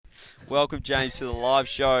Welcome, James, to the live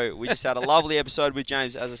show. We just had a lovely episode with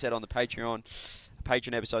James, as I said, on the Patreon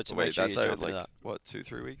episode. So make sure you jump into that. What,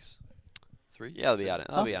 2-3 weeks? 3? Yeah, I'll be out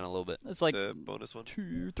in a little bit. It's like the bonus one?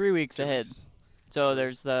 2-3 weeks ahead. So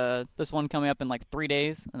there's this one coming up in like 3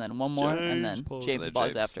 days, and then one more, and then James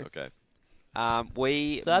Bond after. Okay.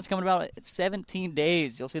 So that's coming about 17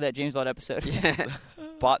 days. You'll see that James Bond episode. Yeah.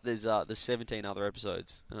 But there's 17 other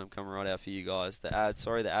episodes coming right out for you guys. The ads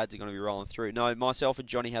are going to be rolling through. No, myself and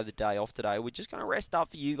Johnny have the day off today. We're just going to rest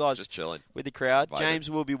up for you guys. Just chilling. With the crowd. Vibing.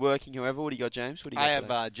 James will be working, however. What do you got, James? What do you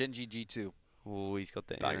got I have Gen G G2. Oh, he's got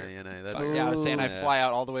the NA. Yeah, I was saying I fly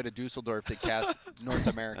out all the way to Düsseldorf to cast North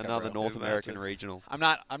America. Another North American regional. I'm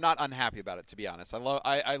not unhappy about it, to be honest. I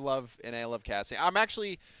love NA. I love casting. I'm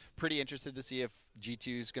actually pretty interested to see if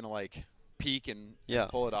G2 is going to peak and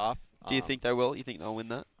pull it off. Do you think they will? You think they'll win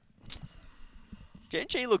that? Gen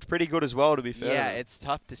G looked pretty good as well, to be fair. Yeah, it's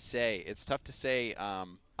tough to say.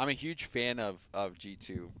 I'm a huge fan of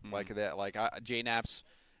G2. Like that. JNaps,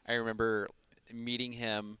 I remember meeting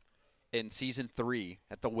him in Season 3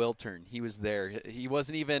 at the Wiltern. He was there. He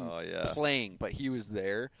wasn't even playing, but he was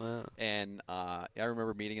there. Wow. And I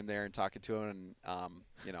remember meeting him there and talking to him.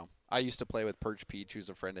 And, I used to play with Perch Peach, who's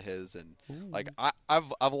a friend of his. And,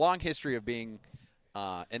 I've a long history of being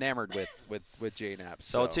enamored with JNaps.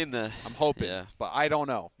 So it's in the... I'm hoping, but I don't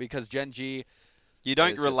know. Because Gen G... You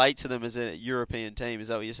don't relate to them as a European team, is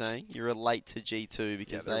that what you're saying? You relate to G2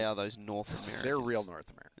 because they are those North Americans. They're real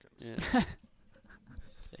North Americans. Yeah.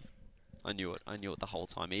 I knew it the whole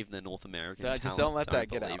time. Even the North American just don't let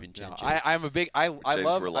that get out. No, I'm a big. I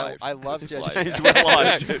love. I love Gen G. James, we're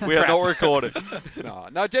live. We are not recording.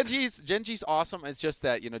 No. Gen G's awesome. It's just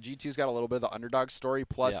that G2's got a little bit of the underdog story.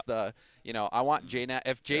 Plus I want JNaps.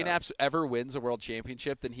 If JNaps ever wins a world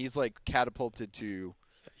championship, then he's catapulted to.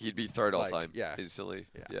 He'd be third all time. Yeah. Instantly.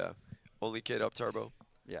 Yeah. Only kid up turbo.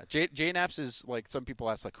 Yeah, JNaps is some people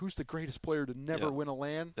ask who's the greatest player to never win a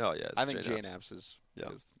LAN? Oh yeah, I think JNaps is. Yeah.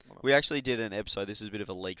 We actually did an episode. This is a bit of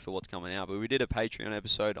a leak for what's coming out, but we did a Patreon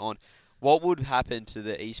episode on what would happen to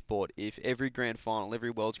the esport if every grand final, every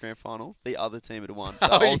World's grand final, the other team had won.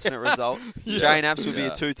 The alternate result. JNaps would be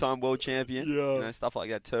a 2-time world champion. Yeah. Stuff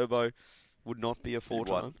like that. Turbo would not be a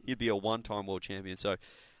 4-time. He'd be a 1-time world champion. So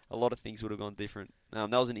a lot of things would have gone different. That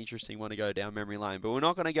was an interesting one to go down memory lane, but we're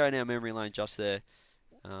not going to go down memory lane just there.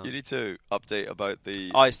 You need to update about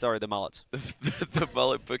the... the mullets. the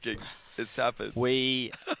mullet bookings. It's happened.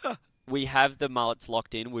 We have the mullets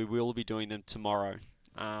locked in. We will be doing them tomorrow.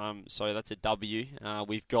 So that's a W.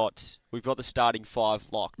 We've got the starting 5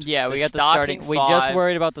 locked. Yeah, we got the starting. We just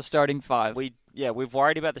worried about the starting 5. We've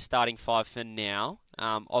worried about the starting 5 for now.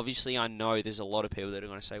 Obviously, I know there's a lot of people that are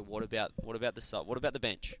going to say, "What about the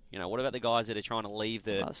bench? What about the guys that are trying to leave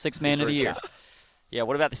the 6 man of the year?" Yeah,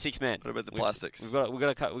 what about the 6 man? What about the plastics? We've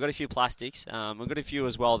got a few plastics. We've got a few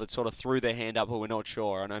as well that sort of threw their hand up, but we're not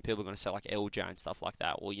sure. I know people are going to say LJ and stuff like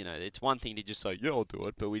that. Well, it's one thing to just say, yeah, I'll do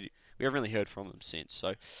it, but we haven't really heard from them since.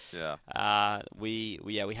 So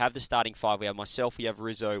we have the starting 5. We have myself, we have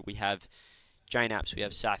Rizzo, we have JNaps, we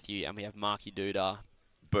have Sathu, and we have Marky Duda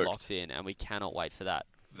locked in, and we cannot wait for that.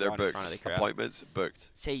 They're right booked. In front of the crowd. Appointments booked.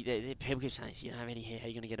 See, people keep saying, you don't have any hair, how are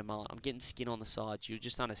you going to get a mullet? I'm getting skin on the sides. You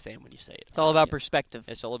just understand when you see it. It's all about perspective.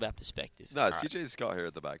 It's all about perspective. No, CJ's got hair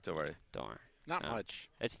at the back, don't worry. Don't worry. Not much.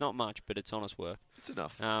 It's not much, but it's honest work. It's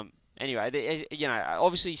enough. Anyway,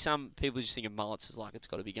 obviously some people just think of mullets as it's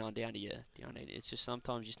got to be going down to your. It's just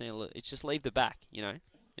sometimes you just need it's just leave the back.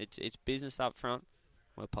 It's business up front.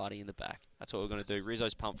 We're partying in the back. That's what we're going to do.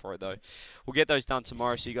 Rizzo's pumped for it though. We'll get those done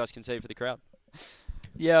tomorrow so you guys can see it for the crowd.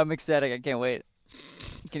 Yeah, I'm ecstatic. I can't wait.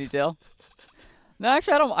 Can you tell? No,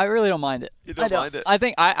 actually, I really don't mind it. You don't mind it? I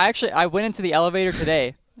think I went into the elevator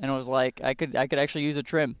today and it was like I could actually use a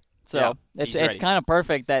trim. So it's kind of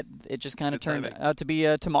perfect that it just kind of turned out to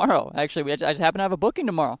be tomorrow. Actually, I just happen to have a booking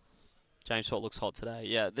tomorrow. James Watt looks hot today.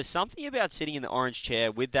 Yeah, there's something about sitting in the orange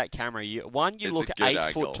chair with that camera. You look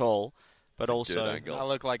 8 foot tall, but also I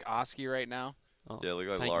look like Oski right now. Oh, yeah,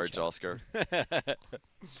 look like large Oscar.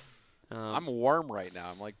 I'm warm right now.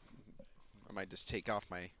 I'm like, I might just take off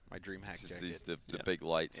my DreamHack jacket. The big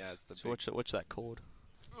lights. Yeah, it's the so watch that cord.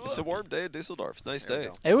 It's a warm day in Düsseldorf. Nice day.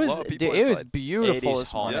 It was beautiful. It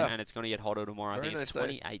is hot, yeah. and it's going to get hotter tomorrow. I think it's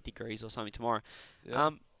 28 degrees or something tomorrow. Yeah.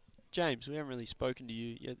 James, we haven't really spoken to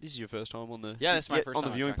you. Yeah, this is your first time on the this is my first on the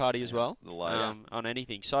time viewing party as well. The live. On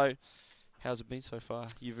anything. So, how's it been so far?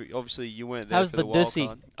 You weren't there how's for the wild Dussy?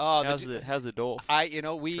 card. How's the Dorf?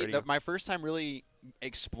 My first time really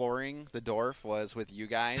exploring the Dorf was with you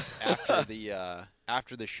guys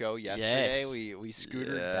after the show yesterday. Yes. We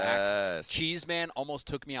scootered back. Cheeseman almost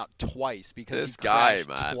took me out twice because this guy,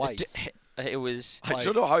 man. twice. It was. I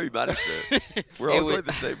don't know how he managed it. We're all going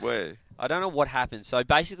the same way. I don't know what happened. So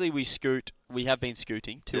basically, we have been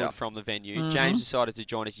scooting to and from the venue. Mm-hmm. James decided to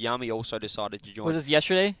join us. Yummy also decided to join. Was this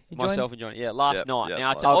yesterday? Myself and Johnny. Yeah, last night. Yep,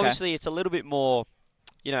 now, obviously, it's a little bit more.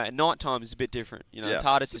 At night time is a bit different. It's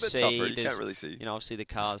harder to see. Tougher. You can't really see. Obviously the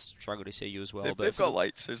cars struggle to see you as well. They've got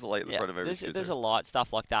lights. There's a light in the front of every scooter. There's a light,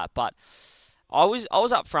 stuff like that. But I was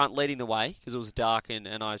up front leading the way because it was dark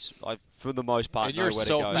and I for the most part know where to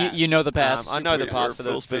go. Fast. You know the path. I know the path for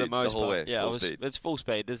the most part. Way. Yeah, it's full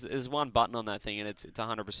speed. There's one button on that thing and it's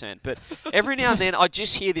 100%. But every now and then I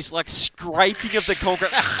just hear this like scraping of the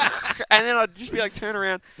concrete, and then I'd just be like turn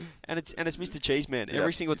around and it's Mr. Cheeseman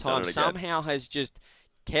every single time. Somehow has just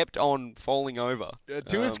kept on falling over.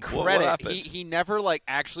 To his credit, he never like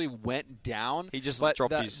actually went down. He just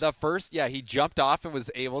dropped his. The first, he jumped off and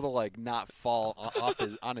was able to like not fall off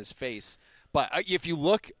on his face. But if you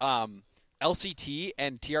look, LCT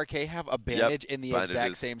and TRK have a bandage in the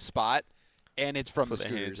exact same spot, and it's from the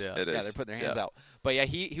scooters. They're putting their hands out. But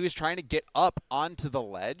he was trying to get up onto the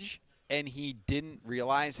ledge, and he didn't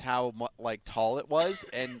realize how tall it was,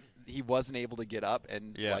 and he wasn't able to get up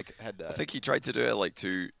and had to. I think he tried to do it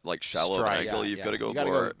too shallow angle. You've got to go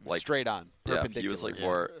more straight on, perpendicular. Yeah, he was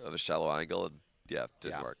more of a shallow angle and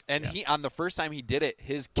didn't work. And he on the first time he did it,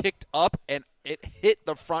 his kicked up and it hit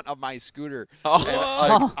the front of my scooter.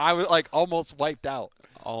 And, I was almost wiped out.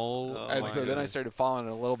 And so then I started falling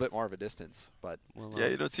a little bit more of a distance. But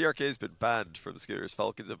CRK's been banned from scooters.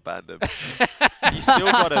 Falcons have banned him. He's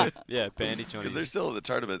still got a bandage on because they're still in the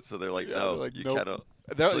tournament, so they're like, no, you cannot.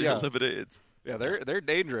 They're eliminated. Yeah, they're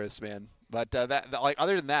dangerous, man. But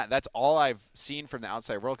other than that, that's all I've seen from the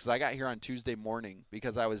outside world. Because I got here on Tuesday morning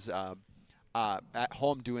because I was at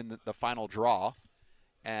home doing the final draw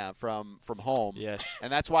from home. Yes.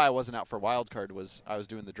 And that's why I wasn't out for wildcard. I was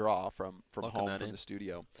doing the draw from home from the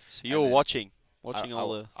studio. So you were watching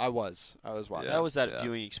all the. I was watching. How was that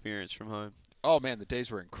viewing experience from home? Oh man, the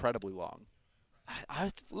days were incredibly long.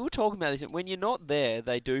 We were talking about this. When you're not there,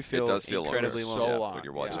 they do feel incredibly long. So long. When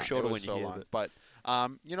you're watching. Shorter when you hear it. But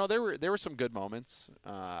there were some good moments.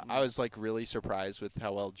 I was really surprised with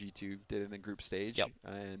how well G2 did in the group stage. Yep.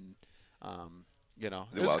 And it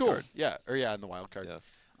the was cool. Card. Yeah, in the wild card. Yeah.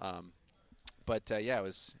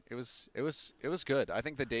 It was good. I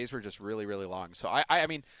think the days were just really, really long. So I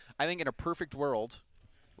mean, I think in a perfect world,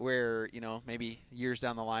 where maybe years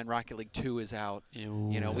down the line, Rocket League 2 is out.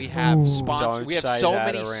 We have sponsors. We have so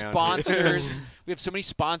many sponsors. We have so many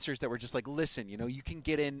sponsors that we're just like, listen, you can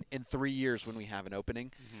get in 3 years when we have an opening.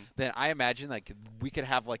 Mm-hmm. Then I imagine we could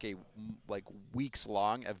have a weeks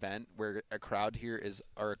long event where a crowd is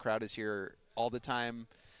here all the time,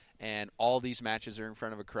 and all these matches are in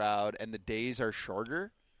front of a crowd, and the days are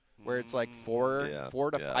shorter. Where it's I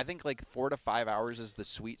think 4 to 5 hours is the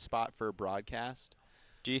sweet spot for a broadcast.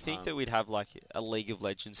 Do you think that we'd have a League of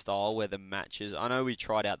Legends style where the matches? I know we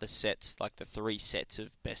tried out the sets, the 3 sets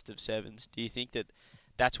of best of 7s. Do you think that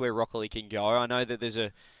that's where Rocket League can go? I know that there's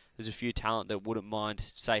a few talent that wouldn't mind,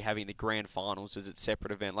 say, having the grand finals as its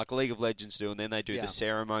separate event, like League of Legends do, and then they do the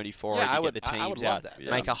ceremony for it. Get the teams out,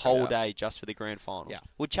 make a whole day just for the grand finals. Yeah.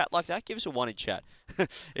 Would chat like that? Give us a 1 in chat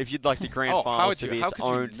if you'd like the grand finals to be its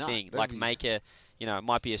own thing. Make a. It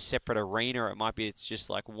might be a separate arena, or it's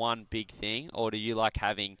just one big thing, or do you like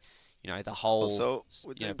having, the whole,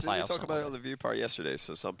 didn't playoffs? We talk about it on the view part yesterday.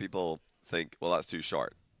 So some people think, well, that's too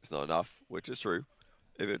short. It's not enough, which is true.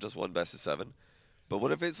 If it's just one best of 7, but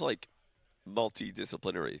what if it's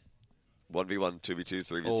multidisciplinary, 1v1, 2v2,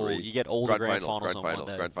 3v3? You get all the grand finals on one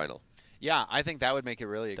day. Grand final. Yeah, I think that would make it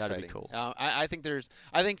really exciting. That'd be cool. I think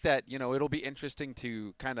that it'll be interesting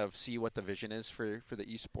to kind of see what the vision is for the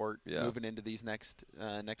esport moving into these next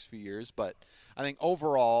few years. But I think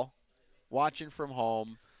overall, watching from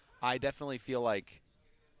home, I definitely feel like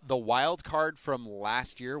the wild card from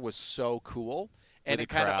last year was so cool. And it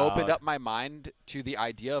kind of opened up my mind to the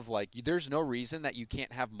idea of there's no reason that you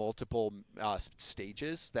can't have multiple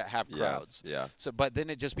stages that have crowds. Yeah. So, but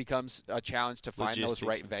then it just becomes a challenge to find those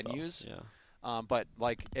right venues. Yeah. But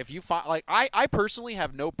if you find I personally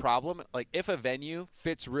have no problem if a venue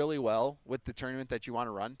fits really well with the tournament that you want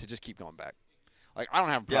to run to just keep going back. I don't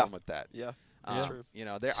have a problem with that. Yeah. True.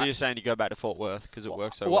 So you're saying to go back to Fort Worth because it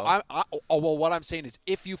works so well? Well, what I'm saying is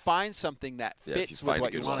if you find something that fits with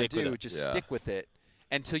what you want to do, just stick with it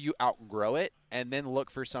until you outgrow it, and then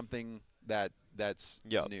look for something that's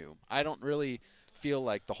new. I don't really feel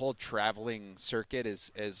like the whole traveling circuit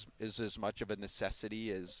is as much of a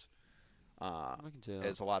necessity as a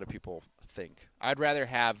lot of people think. I'd rather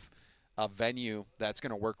have a venue that's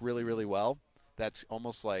going to work really, really well. That's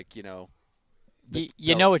almost you know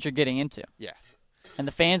what you're getting into. Yeah. and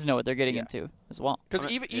the fans know what they're getting into as well.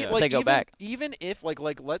 Because even if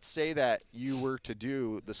let's say that you were to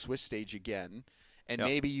do the Swiss stage again, and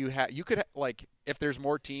maybe you could if there's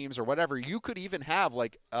more teams or whatever, you could even have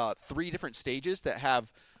 3 different stages that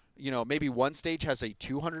have. Maybe one stage has a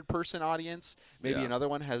 200-person audience. Maybe another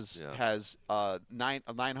one has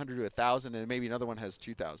 900 to 1,000, and maybe another one has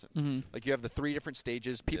 2,000. Mm-hmm. Like you have the 3 different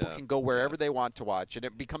stages. People can go wherever they want to watch, and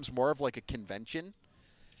it becomes more of like a convention.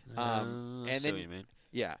 And then, what you mean.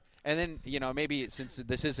 Yeah, and then maybe since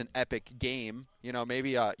this is an epic game,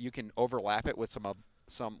 maybe you can overlap it with some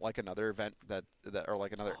another event that or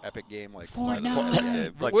another epic game like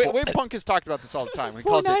Fortnite. Wave Punk has talked about this all the time. He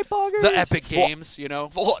calls it the epic games,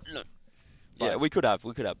 Fortnite. Yeah, we could have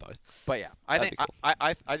both. But yeah, I think cool.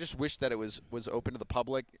 I just wish that it was open to the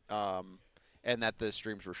public, and that the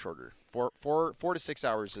streams were shorter. 4 to 6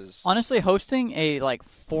 hours is honestly hosting a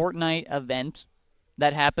Fortnite event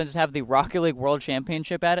that happens to have the Rocket League World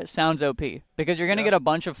Championship at it sounds OP because you're gonna get a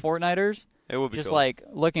bunch of Fortniters. It would be just cool.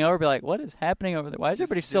 Looking over, be like, what is happening over there? Why is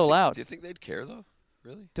everybody so loud? Do you think they'd care though?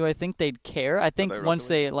 Really? Do I think they'd care? I think once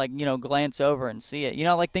they glance over and see it,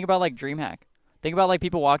 think about DreamHack. Think about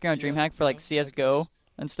people walking around DreamHack for CS:GO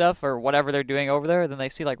and stuff or whatever they're doing over there. Then they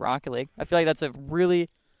see Rocket League. I feel like that's a really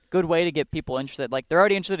good way to get people interested. They're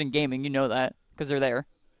already interested in gaming, that because they're there,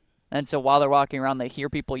 and so while they're walking around, they hear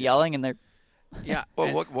people yelling and they're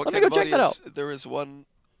Well, what kind of audience? There was one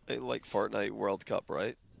Fortnite World Cup,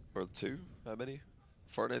 right? Or 2? How many?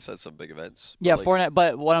 Fortnite's had some big events. Yeah, Fortnite.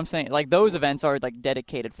 But what I'm saying, those events are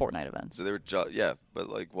dedicated Fortnite events. So they were, but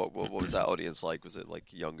what was that audience like? Was it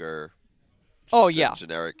younger? Oh yeah.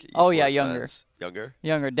 Generic. Younger. Fans? Younger.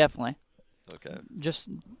 Younger, definitely. Okay. Just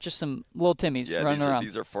some little Timmies running around.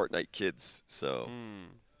 These are Fortnite kids. So.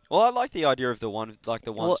 Well, I like the idea of the ones,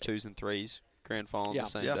 2s, and 3s. Grand final on the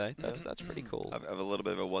same day. That's pretty cool. Have a little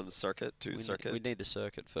bit of a 1 circuit, 2 circuit. We need the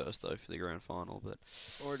circuit first though for the grand final, but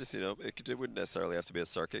or just it wouldn't necessarily have to be a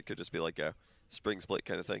circuit. It could just be a spring split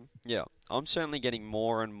kind of thing. Yeah, I'm certainly getting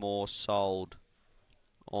more and more sold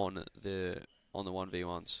on the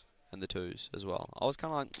 1v1s and the 2s as well. I was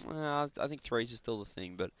kind of I think 3s is still the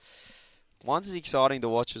thing, but 1s is exciting to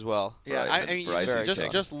watch as well. Yeah, I mean,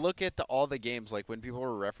 just look at all the games when people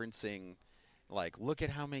were referencing. Look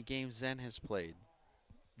at how many games Zen has played.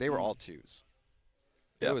 They were all 2s.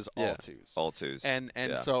 It was all 2s. All 2s. And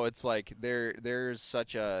so it's there's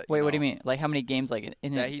such a Wait, what do you mean? How many games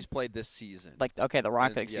in that he's played this season? The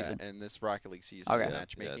Rocket League season. Yeah, and this Rocket League season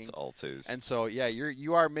matchmaking. Yeah, it's all 2s. And so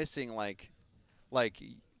you are missing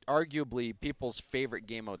arguably people's favorite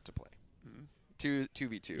game mode to play.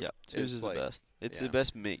 2v2. Yeah, 2s is the best. It's the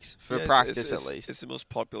best mix for practice at least. It's the most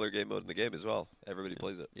popular game mode in the game as well. Everybody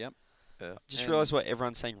plays it. Yep. Yeah. Just realised what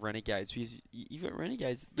everyone's saying Renegades because you've got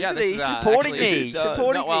Renegades. Yeah, he's supporting me.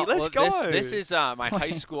 Let's go. This is my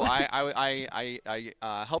high school. I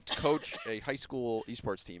helped coach a high school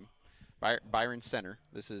esports team, Byron Center.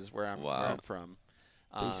 This is where I'm from,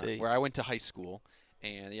 where I went to high school.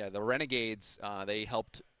 And the Renegades they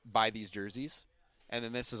helped buy these jerseys, and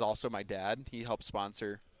then this is also my dad. He helped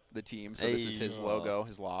sponsor the team, so this is his logo,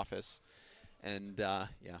 his office, and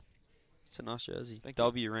It's a nice jersey.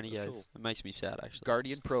 W Renegades. cool. It makes me sad, actually.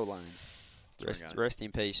 Guardian Pro Line. Rest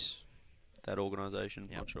in peace, that organisation.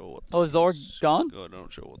 Yep. Not sure what. Oh, is Zorg gone? God, I'm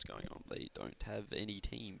not sure what's going on. They don't have any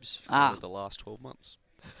teams for the last 12 months.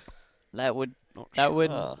 That would be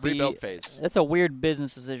rebuild phase. That's a weird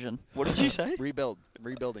business decision. What did you say?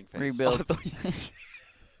 Rebuilding phase. Rebuild.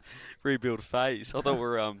 Rebuild phase. I thought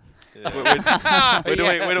we're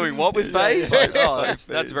doing what with phase?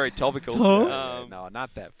 That's very topical. No,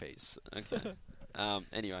 not that phase. Okay.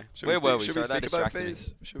 Anyway, should where were we? Should we speak about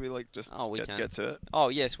phase? Should we just get to it? Oh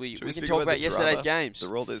yes, we can talk about yesterday's games. The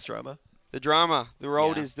world is drama. The drama. The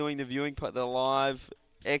world is doing the viewing part. The live.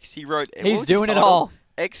 He wrote. He's doing it all.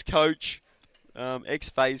 Ex-coach,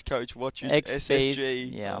 ex-phase coach watches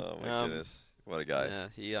SSG. Yeah. Oh my goodness, what a guy. Yeah,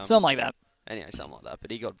 he, something like that. Anyway, something like that.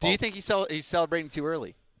 But he got. Do you think he's celebrating too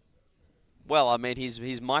early? Well, I mean,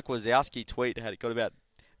 his Mike Wazowski tweet got about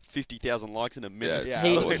 50,000 likes in a minute. Yeah.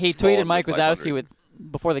 He tweeted Mike Wazowski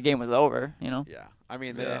before the game was over. Yeah. I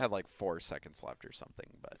mean, they had 4 seconds left or something,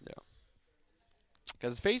 but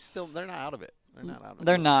because FaZe they're not out of it.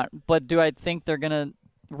 They're not. But do I think they're gonna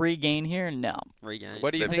regain here? No. Regain.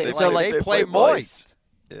 What do you think? They play moist.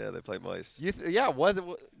 Yeah, they play moist. What?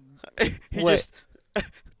 He just.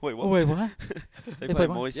 Wait, what? Wait, what? They play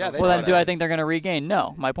moist. Yeah, well, then do I think they're going to regain?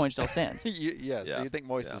 No. My point still stands. So you think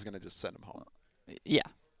Moist is going to just send him home? Yeah.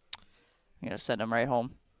 I'm going to send him right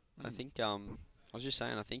home. I think, I was just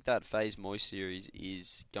saying, I think that FaZe Moist series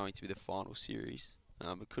is going to be the final series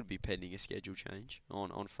It could be pending a schedule change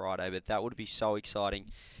on Friday, but that would be so exciting.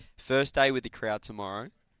 First day with the crowd tomorrow,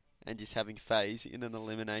 and just having FaZe in an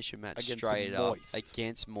elimination match against straight Moist. up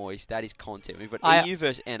against Moist. That is content. We've got EU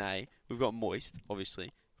versus NA. We've got Moist,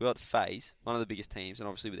 obviously. We've got FaZe, one of the biggest teams, and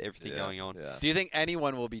obviously with everything going on. Yeah. Do you think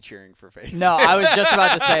anyone will be cheering for FaZe? No, I was just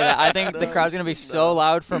about to say that. I think the crowd's going to be so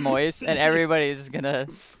loud for Moist, and everybody is going to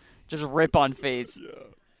just rip on FaZe. Yeah.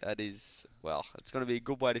 That is, well, it's going to be a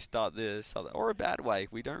good way to start or a bad way.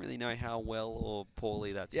 We don't really know how well or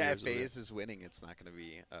poorly that's. Yeah, if FaZe is winning, it's not going to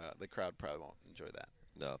be. The crowd probably won't enjoy that.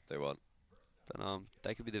 No, they won't. But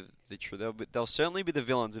they could be the true. They'll certainly be the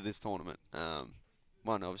villains of this tournament.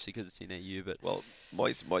 One, obviously, because it's in EU, but well,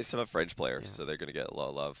 Moist have a French player, so they're going to get a lot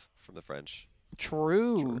of love from the French.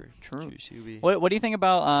 True. What do you think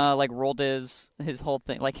about like Roldiz, his whole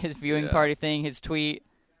thing, like his viewing party thing, his tweet?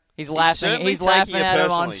 He's laughing. He's laughing at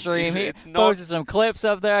him on stream. He posted some clips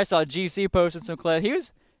up there. I saw GC posted some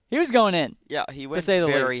clips. He was going in. Yeah, he went say the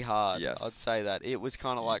very least. hard. Yes. I'd say that. It was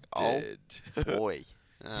kind of like, oh boy.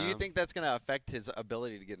 Do you think that's going to affect his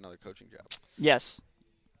ability to get another coaching job? Yes.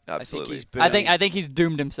 Absolutely. I think he's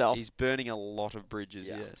doomed himself. He's burning a lot of bridges.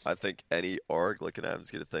 Yeah. Yes. I think any org looking at him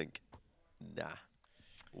is going to think, nah.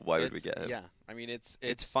 Why would we get him? Yeah, I mean it's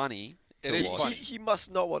funny. It is funny. He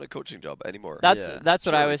must not want a coaching job anymore. That's what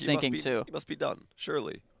Surely I was thinking too. He must be done.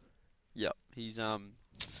 Surely. Yep. He's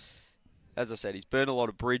as I said, he's burned a lot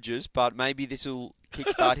of bridges, but maybe this will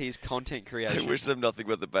kickstart his content creation. I wish them nothing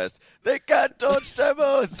but the best. They can't touch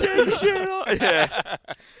demos. Get shit on. Yeah.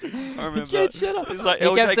 I remember. Get shit on. It's like He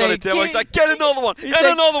LJ kept got saying, a demo. He's like, get another one. He Get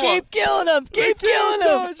said, another one. Keep killing him. Keep killing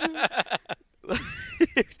him.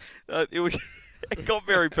 It got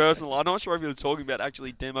very personal. I'm not sure if he was talking about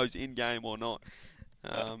actually demos in game or not.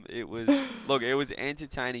 It was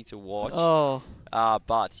entertaining to watch. Oh.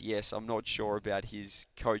 But yes, I'm not sure about his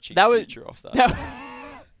coaching future off that.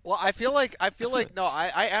 Well, I feel like no.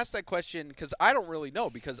 I asked that question because I don't really know.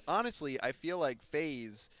 Because honestly, I feel like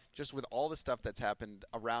FaZe, just with all the stuff that's happened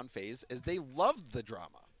around FaZe, is they love the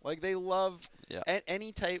drama. Like they love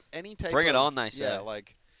any type. Bring it on, they say. Yeah,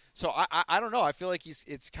 like. So I don't know. I feel like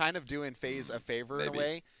it's kind of doing FaZe a favor in a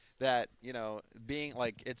way that, you know, being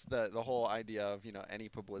like it's the whole idea of, you know, any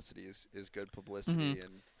publicity is good publicity,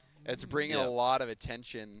 and it's bringing a lot of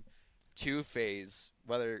attention to FaZe,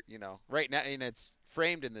 whether, you know, right now, and it's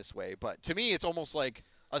framed in this way, but to me it's almost like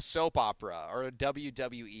a soap opera or a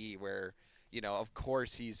WWE where, you know, of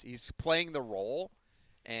course he's playing the role.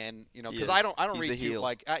 And, you know, because I don't read too,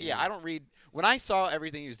 like, I don't read. When I saw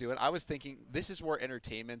everything he was doing, I was thinking this is more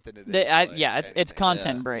entertainment than it is. It's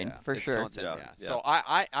content brain for sure. Content, So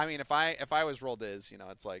I mean, if I was Roldiz, you know,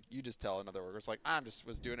 it's like you just tell another worker, it's like I just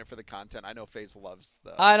was doing it for the content. I know FaZe loves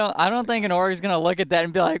the. I don't think an org is gonna look at that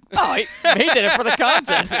and be like, oh, he did it for the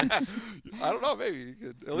content. I don't know, maybe you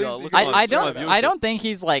could at least. I don't think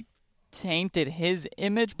he's like tainted his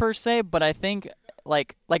image per se, but I think.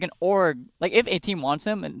 Like an org, like if a team wants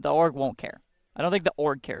him, and the org won't care. I don't think the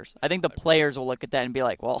org cares. I think the players will look at that and be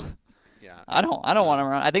like, well, I don't want him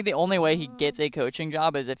around. I think the only way he gets a coaching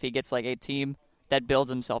job is if he gets like a team that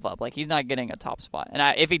builds himself up. Like he's not getting a top spot,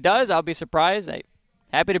 and if he does, I'll be surprised.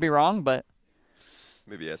 Happy to be wrong, but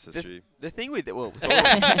maybe SSG. The thing with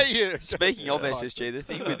speaking of SSG, the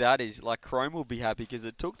thing with that is like Chrome will be happy because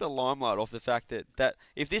it took the limelight off the fact that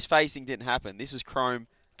if this FaZe thing didn't happen, this is Chrome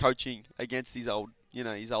coaching against his old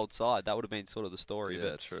side. That would have been sort of the story.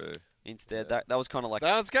 Yeah, but true. Instead, that was kind of like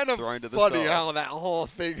that was kind of thrown to the funny side. how that whole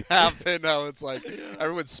thing happened. How it's like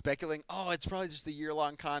everyone's speculating. Oh, it's probably just a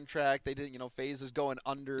year-long contract. They didn't, FaZe is going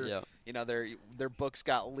under. Yeah. You know, their books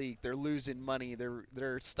got leaked. They're losing money.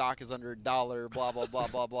 Their stock is under $1. Blah blah blah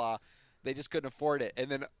blah blah. They just couldn't afford it.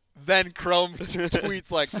 And then Chrome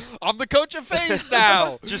tweets like, "I'm the coach of FaZe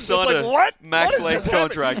now." Just signed like, what? max length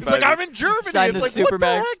contract. It's like I'm in Germany. Signed it's the like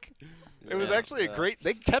Supermax. what the heck? It was actually a great.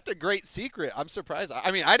 They kept a great secret. I'm surprised.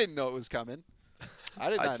 I mean, I didn't know it was coming. I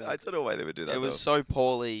did not know. I don't know why they would do that. It was so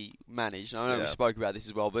poorly managed. I know we spoke about this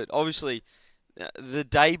as well, but obviously, the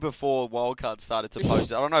day before Wildcard started to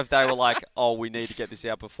post it, I don't know if they were like, "Oh, we need to get this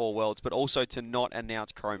out before Worlds," but also to not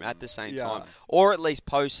announce Chrome at the same time, or at least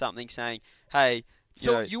post something saying, "Hey."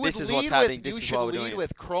 This is what's happening. This is why we're doing it. You should lead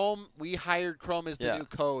with Chrome. We hired Chrome as the new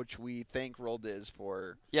coach. We thank Roldiz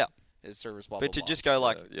for his service. Blah, but blah, to just go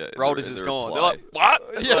like, Roldiz is gone. Reply. They're like,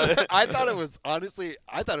 what? Yeah, I thought it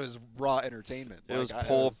was raw entertainment. It was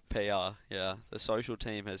poor PR. Yeah, the social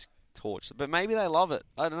team has torched it, but maybe they love it.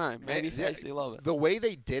 I don't know. Maybe they love it. The way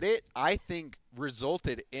they did it, I think,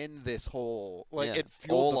 resulted in this whole it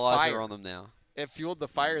fueled all the eyes fire. are on them now. It fueled the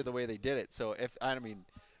fire the way they did it. So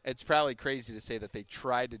it's probably crazy to say that they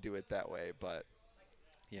tried to do it that way, but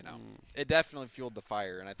it definitely fueled the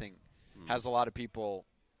fire, and I think has a lot of people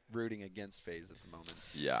rooting against FaZe at the moment.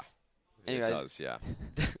 Yeah, anyway, it does. Yeah.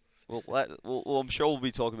 Well, I'm sure we'll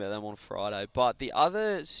be talking about them on Friday. But the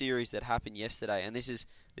other series that happened yesterday, and this is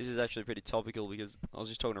actually pretty topical because I was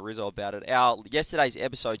just talking to Rizzo about it. Yesterday's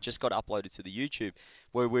episode just got uploaded to the YouTube,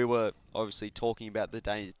 where we were obviously talking about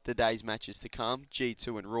the day's matches to come,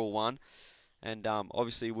 G2 and Rule 1, and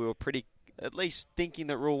obviously we were at least thinking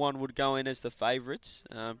that Rule 1 would go in as the favourites.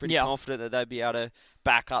 Pretty confident that they'd be able to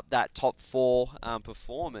back up that top 4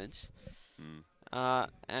 performance.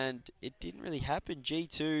 And it didn't really happen.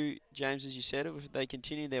 G2, James, as you said, they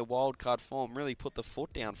continued their wild card form, really put the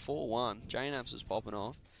foot down 4-1. JNAPS was popping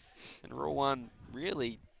off. And Rule 1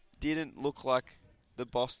 really didn't look like the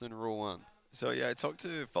Boston Rule 1. So, yeah, I talked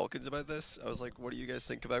to Falcons about this. I was like, what do you guys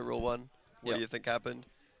think about Rule 1? What do you think happened?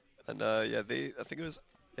 And, I think it was,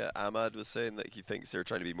 Ahmad was saying that he thinks they're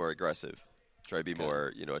trying to be more aggressive, try to be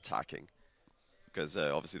more, attacking. Because,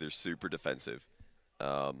 obviously, they're super defensive.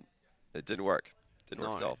 It didn't work. Didn't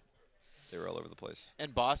work at all. They were all over the place.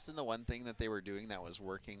 And Boston, the one thing that they were doing that was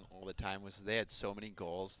working all the time was they had so many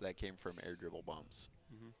goals that came from air dribble bumps.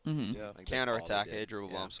 Yeah. Like counter-attack, air dribble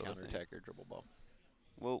bump sort of thing. Counter-attack, air dribble bump.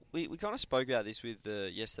 Well, we kind of spoke about this with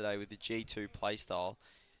yesterday with the G2 play style,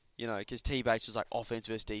 because T-Bates was like offense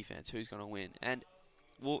versus defense, who's going to win? And,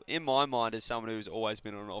 well, in my mind, as someone who's always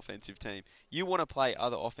been on an offensive team, you want to play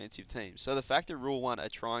other offensive teams. So the fact that Rule 1 are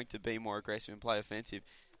trying to be more aggressive and play offensive,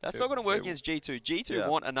 that's not going to work against G2. G2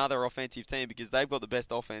 want another offensive team because they've got the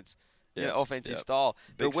best offense, offensive style.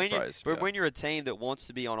 But when you're a team that wants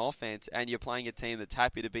to be on offense and you're playing a team that's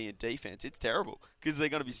happy to be in defense, it's terrible because they're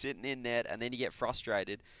going to be sitting in net and then you get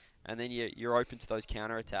frustrated and then you're open to those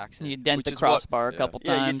counterattacks. And you dent the crossbar a couple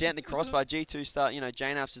times. Yeah, you dent the crossbar. G2 start,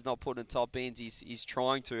 JNAPS is not putting the top ends. He's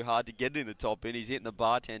trying too hard to get it in the top end. He's hitting the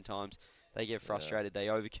bar 10 times. They get frustrated. They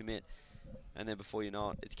overcommit. And then before you know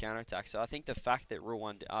it, it's counterattack. So I think the fact that Rule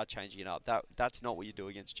 1 are changing it up, that's not what you do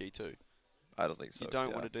against G2. I don't think so. You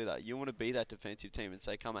don't want to do that. You want to be that defensive team and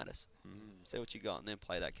say, come at us. See what you got, and then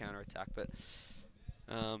play that counterattack. But,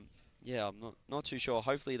 I'm not too sure.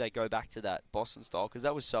 Hopefully they go back to that Boston style because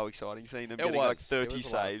that was so exciting seeing them getting like 30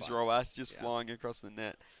 saves, Roas just flying across the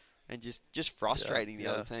net and just frustrating the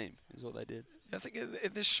other team is what they did. Yeah, I think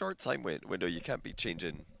in this short time window, you can't be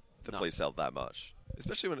changing the play style that much.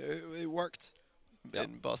 Especially when it worked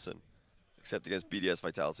in Boston, except against BDS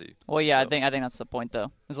Vitality. Well, I think that's the point,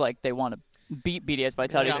 though. It's like they want to beat BDS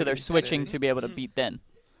Vitality, so they're switching to be able to beat them.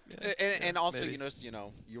 Yeah. And also,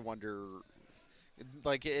 you wonder,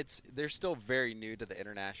 like they're still very new to the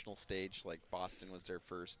international stage. Like Boston was their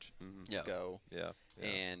first go. Yeah.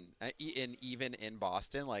 And even in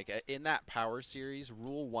Boston, like in that power series,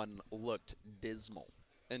 Rule 1 looked dismal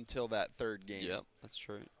until that third game. Yeah, that's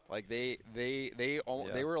true. Like they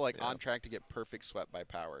were like on track to get perfect swept by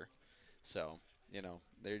power. So,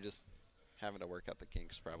 they're just having to work out the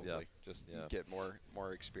kinks probably. Just get more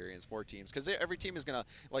experience, more teams because every team is going to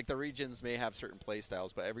like the regions may have certain play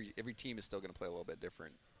styles, but every team is still going to play a little bit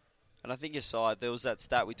different. And I think there was that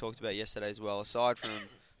stat we talked about yesterday as well. Aside from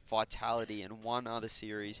Vitality and one other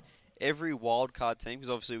series, every wildcard team, because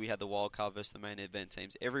obviously we had the wildcard versus the main event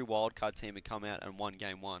teams, every wildcard team had come out and won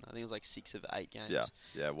game 1. I think it was like 6 of 8 games.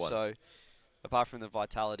 Yeah, one. So, apart from the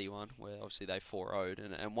Vitality one, where obviously they 4-0'd,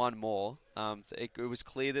 and one more, it was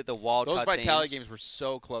clear that the wildcard teams... Those Vitality games were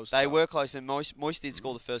so close. They were close, and Moist did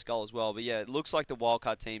score the first goal as well. But yeah, it looks like the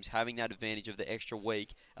wildcard teams having that advantage of the extra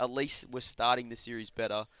week, at least were starting the series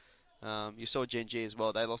better. You saw Gen G as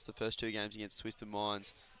well. They lost the first 2 games against Twisted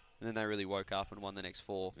Minds. And then they really woke up and won the next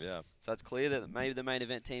 4. Yeah. So it's clear that maybe the main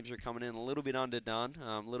event teams are coming in a little bit underdone,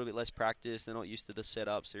 a little bit less practice. They're not used to the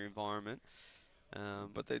setups, their environment.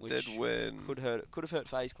 But they did win. Could have hurt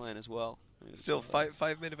FaZe Clan as well. Still,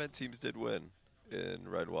 five main event teams did win in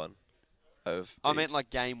round 1. I meant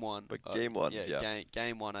like game 1. But game 1,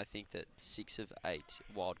 Game 1, I think that 6 of 8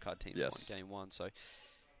 wildcard teams won game 1. So.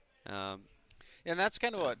 And that's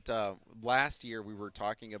kind of what last year we were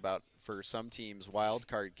talking about. For some teams, wild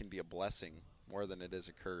card can be a blessing more than it is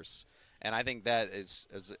a curse, and I think that is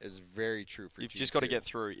very true for. You've G2. just got to get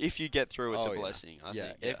through. If you get through, it's a blessing. I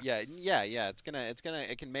think.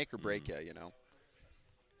 It can make or break you,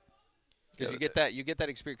 because you get that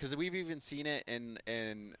experience. Because we've even seen it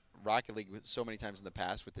in Rocket League so many times in the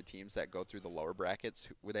past with the teams that go through the lower brackets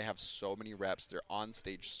where they have so many reps, they're on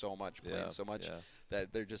stage so much, playing so much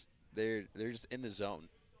that they're just in the zone.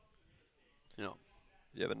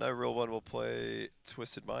 Yeah, but now Rule 1 will play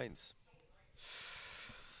Twisted Minds.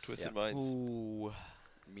 Twisted Minds. Ooh.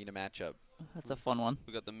 Mina matchup. That's a fun one.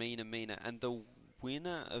 We got the Mina, and the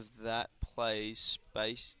winner of that plays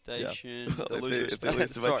Space Station. Yeah. The loser if they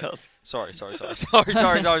lose to Vitality. Sorry.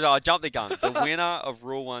 I jumped the gun. The winner of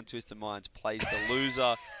Rule 1 Twisted Minds plays the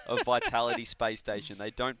loser of Vitality Space Station.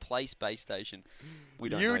 They don't play Space Station. We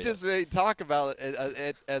don't know You just talk about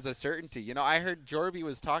it as a certainty. You know, I heard Jorby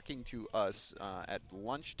was talking to us at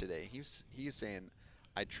lunch today. He's saying,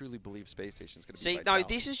 I truly believe Space Station's going to be Vitality. No,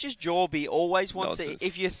 this is just Jorby. Always wants Nonsense. to.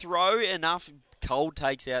 If you throw enough cold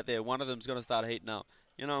takes out there, one of them's going to start heating up.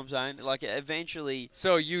 You know what I'm saying? Like, eventually...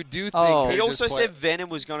 So you do think... Oh. He also said Venom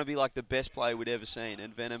was going to be, like, the best player we'd ever seen,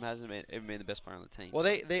 and Venom hasn't even been the best player on the team. Well,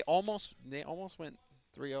 they almost went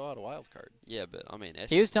 3-0 out of wild card. Yeah, but, I mean...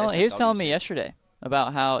 He was telling me yesterday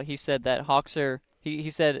about how he said that Hawkser...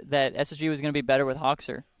 He said that SSG was going to be better with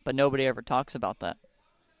Hawkser, but nobody ever talks about that.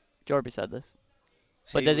 Jorby said this.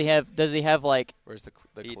 But does he have like... Where's the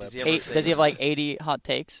clip? Does he have like 80 hot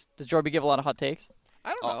takes? Does Jorby give a lot of hot takes?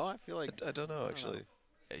 I don't know. I feel like... I don't know, actually.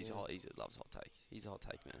 Yeah, he loves hot take. He's a hot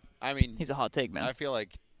take, man. I mean... He's a hot take, man. I feel like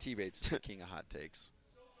T-Bait's the king of hot takes.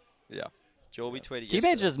 Yeah. Jorby tweeted T-Bait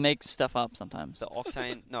yesterday. just makes stuff up sometimes. The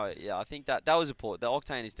Octane... No, yeah, I think that was a port. The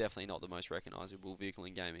Octane is definitely not the most recognisable vehicle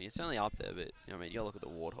in gaming. It's certainly up there, but, you know what I mean, you gotta look at the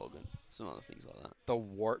Warthog and some other things like that. The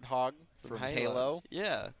Warthog from Halo?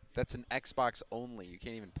 Yeah. That's an Xbox only. You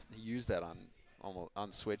can't even use that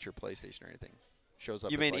on Switch or PlayStation or anything. Shows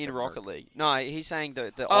up. You as mean like in a Rocket mark. League? No, he's saying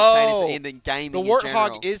the Octane is in the gaming. The in Warthog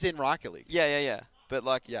general. is in Rocket League. Yeah. But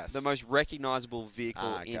like Yes. the most recognisable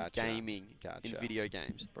vehicle in Gotcha. gaming in Gotcha. video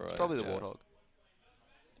games. Right, It's probably the yeah. Warthog.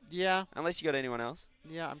 Yeah. Unless you got anyone else.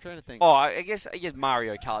 Yeah, I'm trying to think. Oh, I guess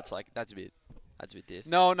Mario Kart's like that's a bit diff.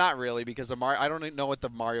 No, not really, because I don't even know what the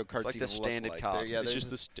Mario Karts It's like even the standard look like. card. It's there's just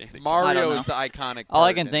the this- standard card. I Mario don't is the iconic. All I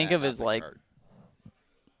part can in think that, of not is the like card.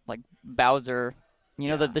 Bowser. You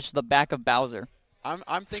know, the back of Bowser.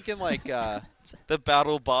 I'm thinking like The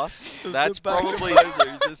battle bus. That's The back of probably Bowser.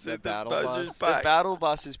 You just said The battle Bowser's bus. the back. battle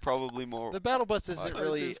bus is probably more. the battle bus isn't Bowser's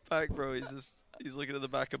really. back, bro. He's looking at the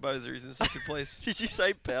back of Bowser. He's in second place. Did you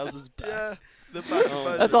say Bowser's back? Yeah, the back of Oh.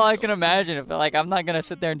 Bowser. That's all I can imagine. If like I'm not gonna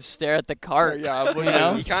sit there and stare at the cart. Yeah, I'm looking You at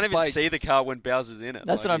know? You can't even see the car when Bowser's in it.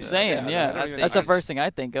 That's Like, what I'm yeah. saying. I Yeah, don't even that's the think first thing I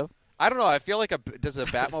think of. I don't know. I feel like does a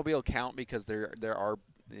Batmobile count because there are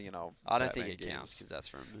I don't Batman think it games. counts because that's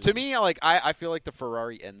from. To me, like I feel like the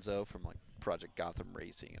Ferrari Enzo from like Project Gotham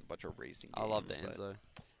Racing and a bunch of racing games. I love the but,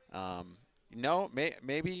 Enzo. No,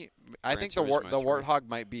 maybe I Gran think the Turismo 3. Warthog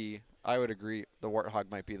might be. I would agree. The Warthog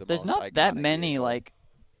might be the There's most. not that iconic many vehicle. like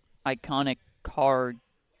iconic car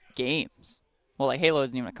games. Well, like Halo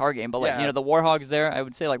isn't even a car game, but like Yeah. the Warthog's there. I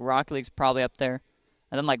would say like Rocket League's probably up there,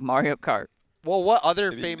 and then like Mario Kart. Well, what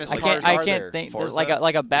other Maybe- famous I cars I are can't there? think Forza? like a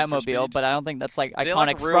Need for Batmobile, Speed? but I don't think that's like They're iconic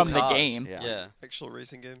like real from the cars. game. Yeah. Actual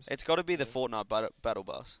racing games. It's got to be the Fortnite battle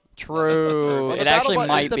bus. True. Well, it the actually battle bus,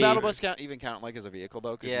 might does the be. battle bus even count like as a vehicle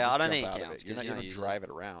though? 'Cause you Yeah, just I don't jump think it out of counts, You're 'cause not you going don't to use drive it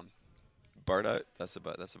around. Burnout. That's a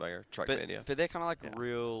banger. Trackmania. But they're kind of like Yeah.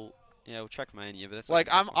 real. Yeah, well, Trackmania, but that's Like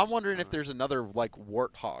like I'm wondering if there's another like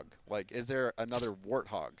Warthog. Like, is there another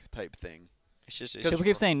Warthog type thing? It's just People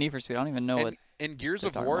keep saying Need for Speed. I don't even know what. In Gears they're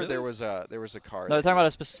of talking War, about. there was a car. No, they're talking about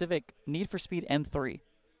a specific Need for Speed M3.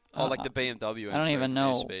 Oh, like the BMW. I don't M3 even from know.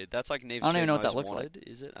 Need for Speed. That's like Need for I don't Speed even know what that Most looks like. Wanted,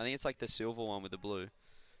 is it? I think it's like the silver one with the blue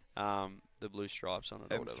stripes on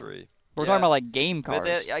it. Or whatever. M3. We're Yeah. talking about like game But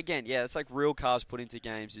cars. again, yeah, it's like real cars put into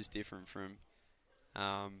games is different from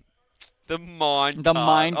the mine. The cart.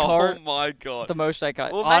 mine cart? Oh my god. The most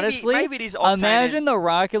iconic. Well, Honestly, maybe it is Octane imagine the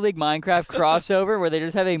Rocket League Minecraft crossover where they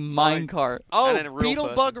just have a mine cart. And then a Oh, real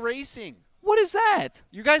Beetlebug person. Racing. What is that?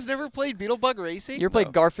 You guys never played Beetlebug Racing? You ever played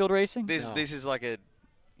No. Garfield Racing? This No. this is like a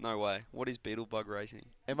no way. What is Beetlebug Racing?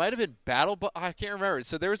 It might have been I can't remember.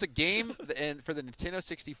 So there was a game for the Nintendo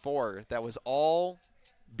 64 that was all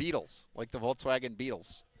Beetles, like the Volkswagen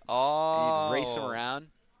Beetles. Oh, You'd race them around.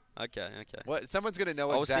 Okay. What? Someone's gonna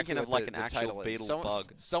know I was exactly thinking of what like the an actual title is. beetle Someone,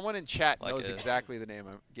 bug. someone in chat Like knows a- exactly the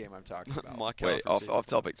game I'm talking about. Mike Wait, Alfred off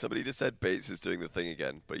topic. Somebody just said Bates is doing the thing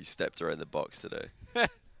again, but he stepped around the box today.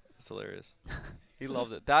 That's hilarious. He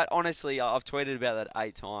loved it. That honestly, I've tweeted about that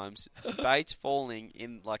 8 times. Bates falling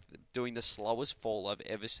in like doing the slowest fall I've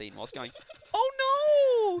ever seen. I was going, oh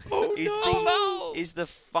no! Oh, is the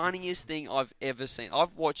funniest thing I've ever seen.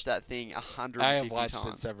 I've watched that thing 150 I have watched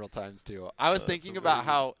times. it several times too. I was That's thinking about amazing.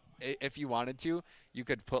 how if you wanted to, you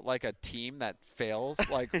could put like a team that fails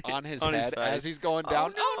like on his On his head face. as he's going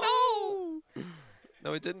down. Oh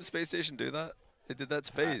No, it didn't Space Station do that? It did that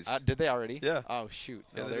to FaZe. Did they already? Yeah. Oh shoot!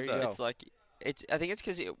 Yeah, Oh, they there did you that. go. It's like I think it's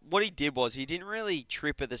because what he did was he didn't really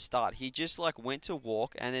trip at the start. He just like went to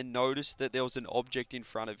walk and then noticed that there was an object in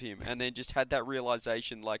front of him, and then just had that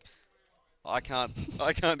realization like, I can't,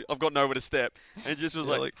 I've got nowhere to step, and just was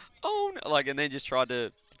Yeah, like, oh no, like, and then just tried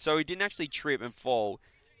to So he didn't actually trip and fall,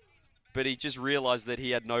 but he just realized that he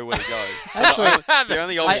had nowhere to go. So the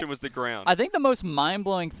only option was the ground. I think the most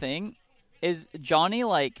mind-blowing thing is Johnny,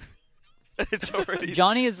 It's already...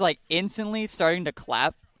 Johnny is, instantly starting to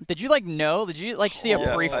clap. Did you, know? Did you, see a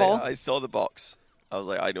pre-fall? I saw the box. I was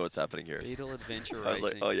like, I know what's happening here. Beetle Adventure Racing. I was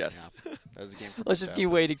like, oh, yes. Yeah. That was a game for Let's just keep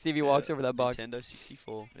waiting, see if he walks over that box. Nintendo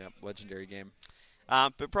 64. Yep, legendary game.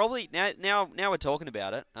 But probably, now we're talking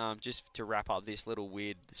about it, just to wrap up this little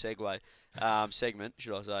weird segue segment,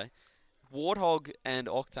 should I say. Warthog and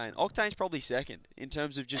Octane. Octane's probably second in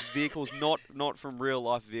terms of just vehicles, not from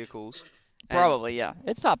real-life vehicles. And Probably, yeah.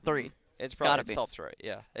 It's top 3. It's gotta probably be. top 3,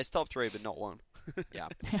 yeah. It's top 3, but not 1. Yeah.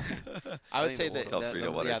 I would say the that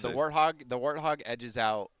Warthog. the Warthog edges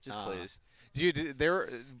out. Just please. Dude,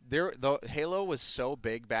 the Halo was so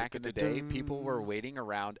big back in the day. People were waiting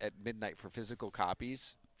around at midnight for physical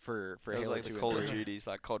copies for It was Halo like 2 the Call and of 3. Duties,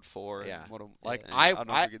 like COD 4. Yeah. Like, I don't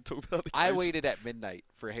know if we can talk about the I games. waited at midnight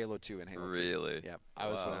for Halo 2 and Halo 3. Really? Yeah, I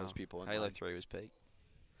was one of those people. In Halo line. 3 was peak.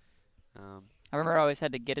 I remember I always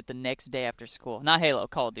had to get it the next day after school. Not Halo,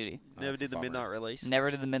 Call of Duty. Never that's did a the bummer. midnight release. Never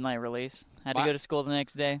did the midnight release. Had to My- go to school the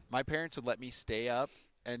next day. My parents would let me stay up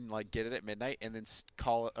and get it at midnight, and then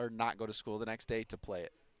call it or not go to school the next day to play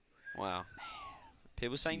it. Wow.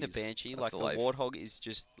 People saying the Jeez, Banshee, that's like the the life. Warthog is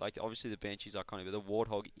just, obviously the Banshee's iconic, but the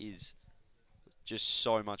Warthog is just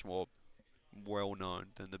so much more well-known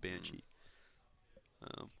than the Banshee.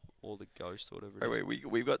 Or the Ghost, or whatever it is. Wait,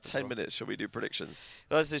 we've got 10 well. minutes. Shall we do predictions?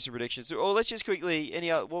 Let's do some predictions. Or let's just quickly,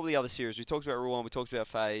 what were the other series? We talked about Rule 1, we talked about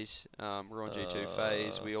FaZe, we're on G2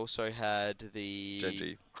 FaZe. We also had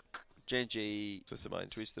the Gen G Twisted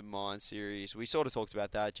Minds. Mind series. We sort of talked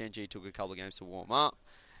about that. Gen G took a couple of games to warm up.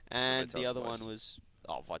 And the other one was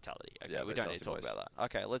Vitality. Okay, Yeah, we don't need to talk Vitality about that.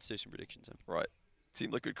 Okay, let's do some predictions then. Right.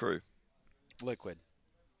 Team Liquid Crew. Liquid.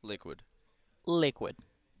 Liquid.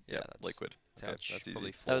 Yeah, that's Liquid. Okay, Touch, that's easy.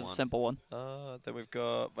 probably That was a 4-1. simple one. Then we've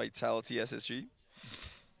got Vitality SSG.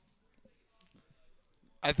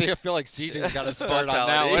 I feel like CJ's got to start on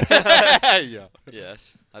Vitality. that one. Yeah.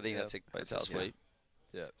 Yes, I think Yeah, that's a Vitality. sweep.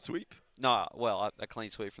 Yeah. Sweep. No, well, a clean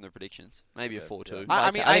sweep from the predictions. Maybe a Yeah, 4-2. yeah.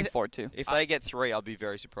 I mean, I think 4-2. If they get 3, I'll be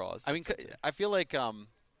very surprised. I mean, I feel like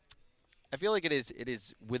it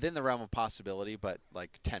is within the realm of possibility, but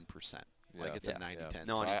 10%. Like it's a 90-10.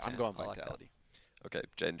 So 90-10. I'm going I like Vitality. Okay.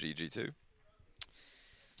 Gen G G2.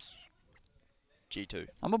 G2.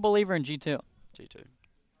 I'm a believer in G2. G2.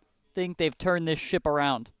 Think they've turned this ship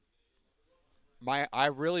around. I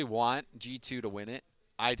really want G2 to win it.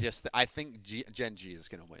 I think Gen G is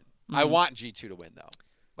going to win. Mhm. I want G2 to win though,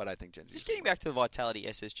 but I think Gen G. Just getting back to the Vitality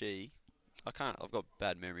SSG, I've got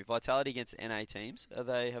bad memory. Vitality against NA teams. Have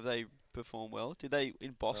they performed well? Did they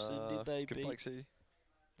in Boston? Did they beat? Complexity.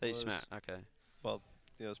 They was- smacked. Okay. Well,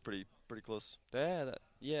 it was pretty close. Yeah.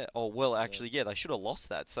 Yeah. Oh well, actually, yeah, they should have lost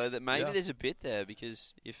that. So that maybe Yeah. there's a bit there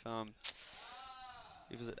because if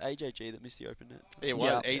was it AJG that missed the open net? It was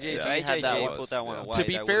Yeah. AJG If had AJG that one. put that one Yeah. away. To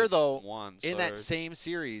be they fair, would've though, won, In that so- same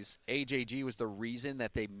series, AJG was the reason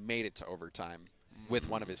that they made it to overtime with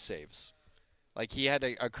one of his saves. Like he had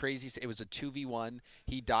a crazy. It was a 2v1.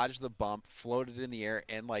 He dodged the bump, floated in the air,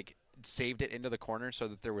 and saved it into the corner so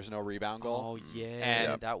that there was no rebound goal. Oh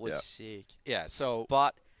yeah, And- that was Yeah. sick. Yeah. So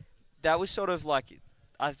But that was sort of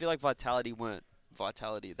I feel like Vitality weren't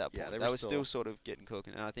Vitality at that point. Yeah, they they were were still- still sort of getting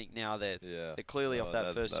cooking, and I think now they're clearly No, off that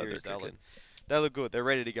they're- first they're series. cooking. They look good. They're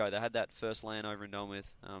ready to go. They had that first LAN over and done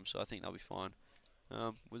with, so I think they'll be fine.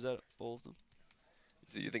 Was that all of them?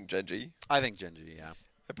 So you think Gen G? I think Gen G. Yeah.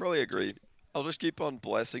 I probably agree. I'll just keep on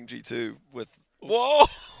blessing G2 with Whoa!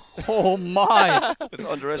 Oh my!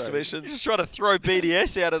 underestimations. He's just trying to throw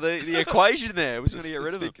BDS out of the equation there. Was going to get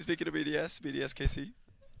rid of him. Speaking of BDS KC.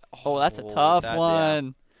 Oh, that's a tough that's-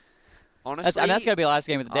 one. Honestly, That's got to be the last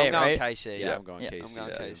game of the day, I'm going right? KC. Yeah, I'm going Yeah. KC. I'm going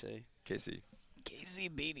yeah. KC. KC. KC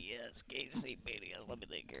BDS. Let me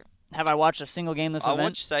think here. Have I watched a single game this I event?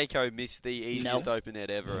 watched Seiko miss the easiest No. open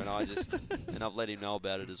net ever, and and I've let him know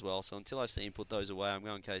about it as well. So until I see him put those away, I'm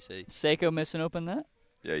going KC. Seiko missing open net?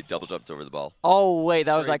 Yeah, he double jumped over the ball. Oh wait,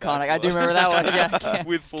 that was Three iconic. back I do remember that one. Yeah, can't,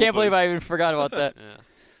 With full can't believe boost. I even forgot about that.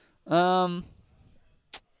 Yeah.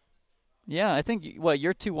 Yeah, I think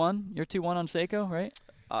you're 2-1. You're 2-1 on Seiko, right?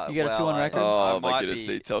 You got a 2-1 record? Oh I my might goodness, be-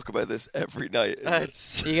 they talk about this every night.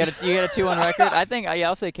 It's You got a 2-1 record. I think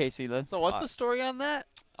I'll say KC then. So what's the story on that?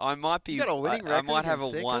 I might be. You got a winning I record might have a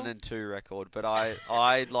against Seiko? 1 and 2 record, but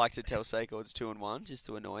I'd like to tell Seiko it's 2 and 1 just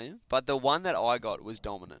to annoy him. But the one that I got was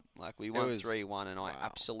dominant. Like we won was- 3-1, and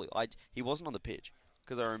wow. he wasn't on the pitch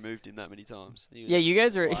because I removed him that many times. Yeah, you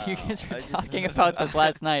guys were talking about this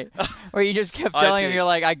last night, where you just kept telling him, you're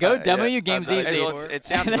like, I go demo you games easy. It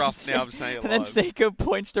sounds rough now. I'm saying it and then Seiko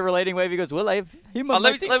points to Relating Wave. He goes, well, let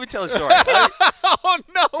me tell a story. Oh,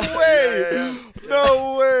 no way.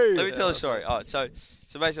 No way. Let me tell a story. All right, so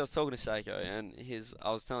basically I was talking to Seiko, and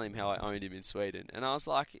I was telling him how I owned him in Sweden. And I was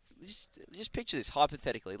like, just picture this,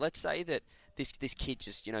 hypothetically. Let's say that this kid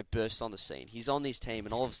just, bursts on the scene. He's on this team,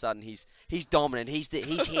 and all of a sudden he's dominant. He's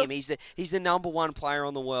him. He's the number one player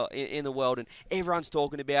on the world in the world, and everyone's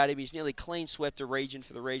talking about him. He's nearly clean swept a region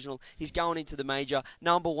for the regional. He's going into the major,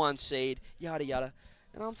 number one seed, yada yada.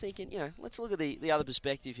 And I'm thinking, let's look at the other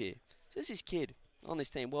perspective here. So this is kid on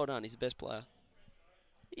this team. Well done. He's the best player.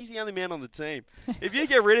 He's the only man on the team. If you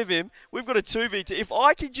get rid of him, we've got a 2v2. If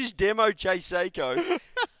I can just demo Chase Seiko,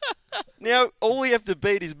 now all we have to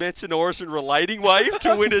beat is Metsonoris and Relating Wave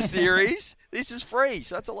to win a series. This is free.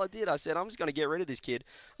 So that's all I did. I said, I'm just going to get rid of this kid.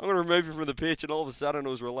 I'm going to remove him from the pitch, and all of a sudden it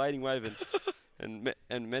was Relating Wave and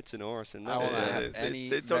Metsonoris. And that was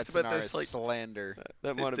they talked about this like slander.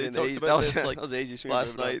 That might have been the easiest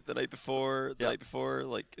last night, the night before,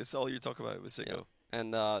 like it's all you talk about with Seiko. Yep.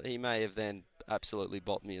 And he may have then absolutely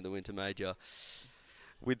bopped me in the Winter Major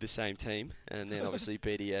with the same team. And then obviously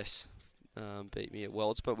BDS beat me at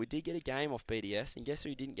Worlds. But we did get a game off BDS. And guess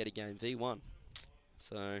who didn't get a game? V1.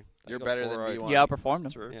 So you're better than V1. You outperformed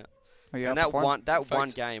them. True. Yeah. And that one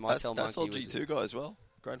game, I tell Monkey, that's all G2 got as well.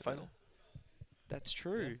 Grand final. That's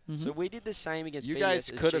true. Mm-hmm. So we did the same against you BDS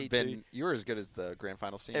guys could have G2. been. You were as good as the grand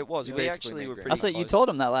finals team. It was. You we actually were pretty close. You told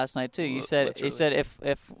him that last night too. You said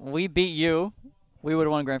if we beat you, we would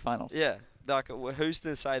have won grand finals. Yeah. Like, who's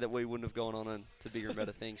to say that we wouldn't have gone on and to bigger and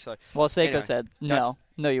better things? So, well, Seiko anyway, said no,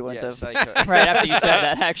 you wouldn't have. Seiko. Right after you said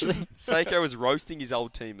that, actually. Seiko was roasting his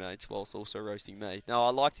old teammates whilst also roasting me. Now, I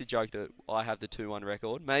like to joke that I have the 2-1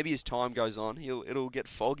 record. Maybe as time goes on, it'll get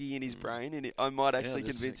foggy in his brain, and I might actually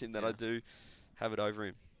convince him that I do have it over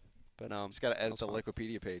him. But just got to edit the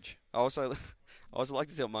Wikipedia page. I also like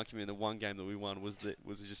to tell Monkey Man the one game that we won was a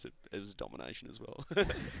domination as well.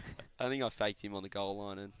 I think I faked him on the goal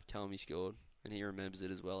line and Calmy scored, and he remembers it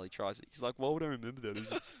as well. He tries it. He's like, "Why would I remember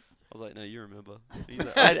that?" I was like, "No, you remember." He's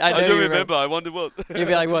like, I do remember. I wonder what. You'd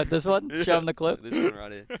be like, "What? This one? Show him the clip." This one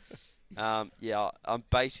right here. I'm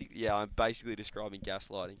basically describing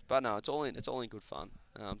gaslighting, but no, it's all in good fun.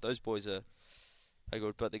 Those boys are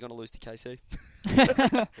good, but they're going to lose to KC.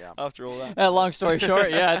 Yeah. After all that. Long story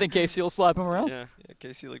short, I think KC will slap him around. Yeah,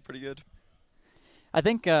 KC looked pretty good. I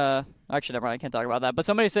think, actually, never mind, I can't talk about that. But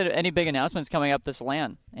somebody said any big announcements coming up this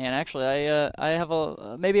LAN. And actually, I have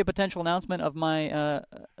maybe a potential announcement of my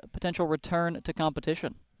potential return to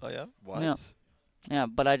competition. Oh, yeah? What? Yeah,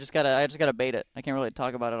 but I just gotta bait it. I can't really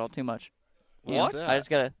talk about it all too much. What? I just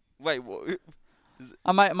gotta. Wait, what?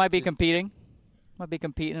 I might be competing. Might be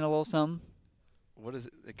competing in a little something. What is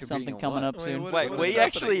it? Something coming up soon.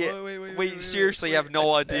 We seriously have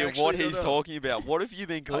no idea what he's talking about. What have you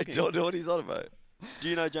been cooking? I don't know what he's on about. Do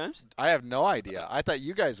you know, James? I have no idea. I thought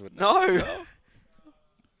you guys would know. No.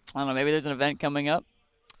 I don't know. Maybe there's an event coming up.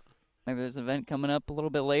 Maybe there's an event coming up a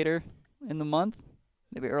little bit later in the month.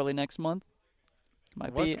 Maybe early next month.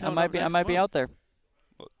 I might be out there.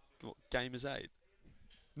 What game is 8?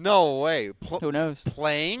 No way. Who knows?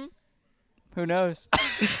 Playing? Who knows?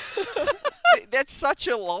 That's such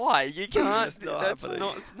a lie. You can't.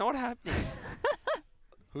 It's not happening.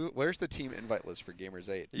 Where's the team invite list for Gamers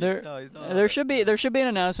 8? He's not. There should be an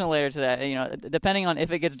announcement later today. Depending on if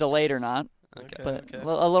it gets delayed or not. Okay. But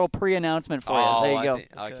a little pre-announcement for you. There you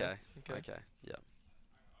go. Okay. Yeah.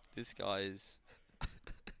 This guy is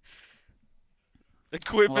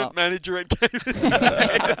equipment manager at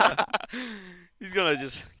Gamers. He's gonna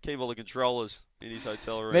just keep all the controllers in his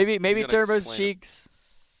hotel room. Maybe Turbo's Cheeks.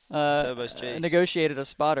 Turbo's Cheeks negotiated a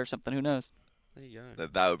spot or something. Who knows? There you go.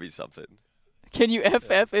 That would be something. Can you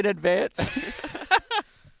FF in advance?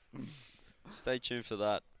 Stay tuned for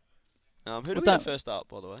that. Who do we have first up,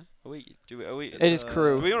 by the way? Are we? It is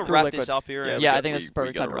Crew. Do we want to wrap this up here? Yeah, I think that's the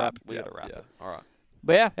perfect time to wrap. We got to wrap it. All right.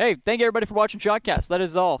 But yeah, hey, thank you everybody for watching Shotcast. That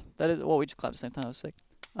is all. We just clapped at the same time. That was sick.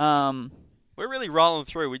 We're really rolling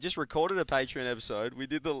through. We just recorded a Patreon episode. We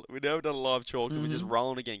never done a live talk. We're just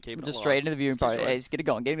rolling again. Just straight into the viewing part. Hey, just get it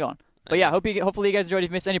going. But yeah, hopefully you guys enjoyed. If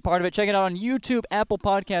you missed any part of it, check it out on YouTube, Apple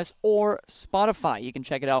Podcasts, or Spotify. You can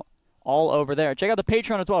check it out all over there. Check out the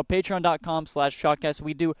Patreon as well, patreon.com/Shotcast.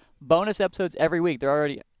 We do bonus episodes every week. There are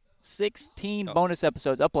already 16 bonus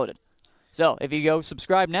episodes uploaded. So if you go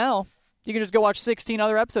subscribe now, you can just go watch 16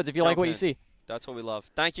 other episodes if you like what you see. That's what we love.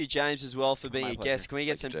 Thank you, James, as well, for being My a pleasure. guest. Can we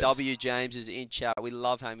get Thank some you, W Jameses in chat? We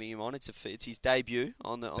love having him on. It's his debut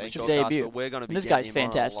on the Thank you. podcast, Debut. but we're going to be This getting guy's him on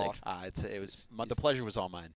a fantastic. lot. The pleasure was all mine.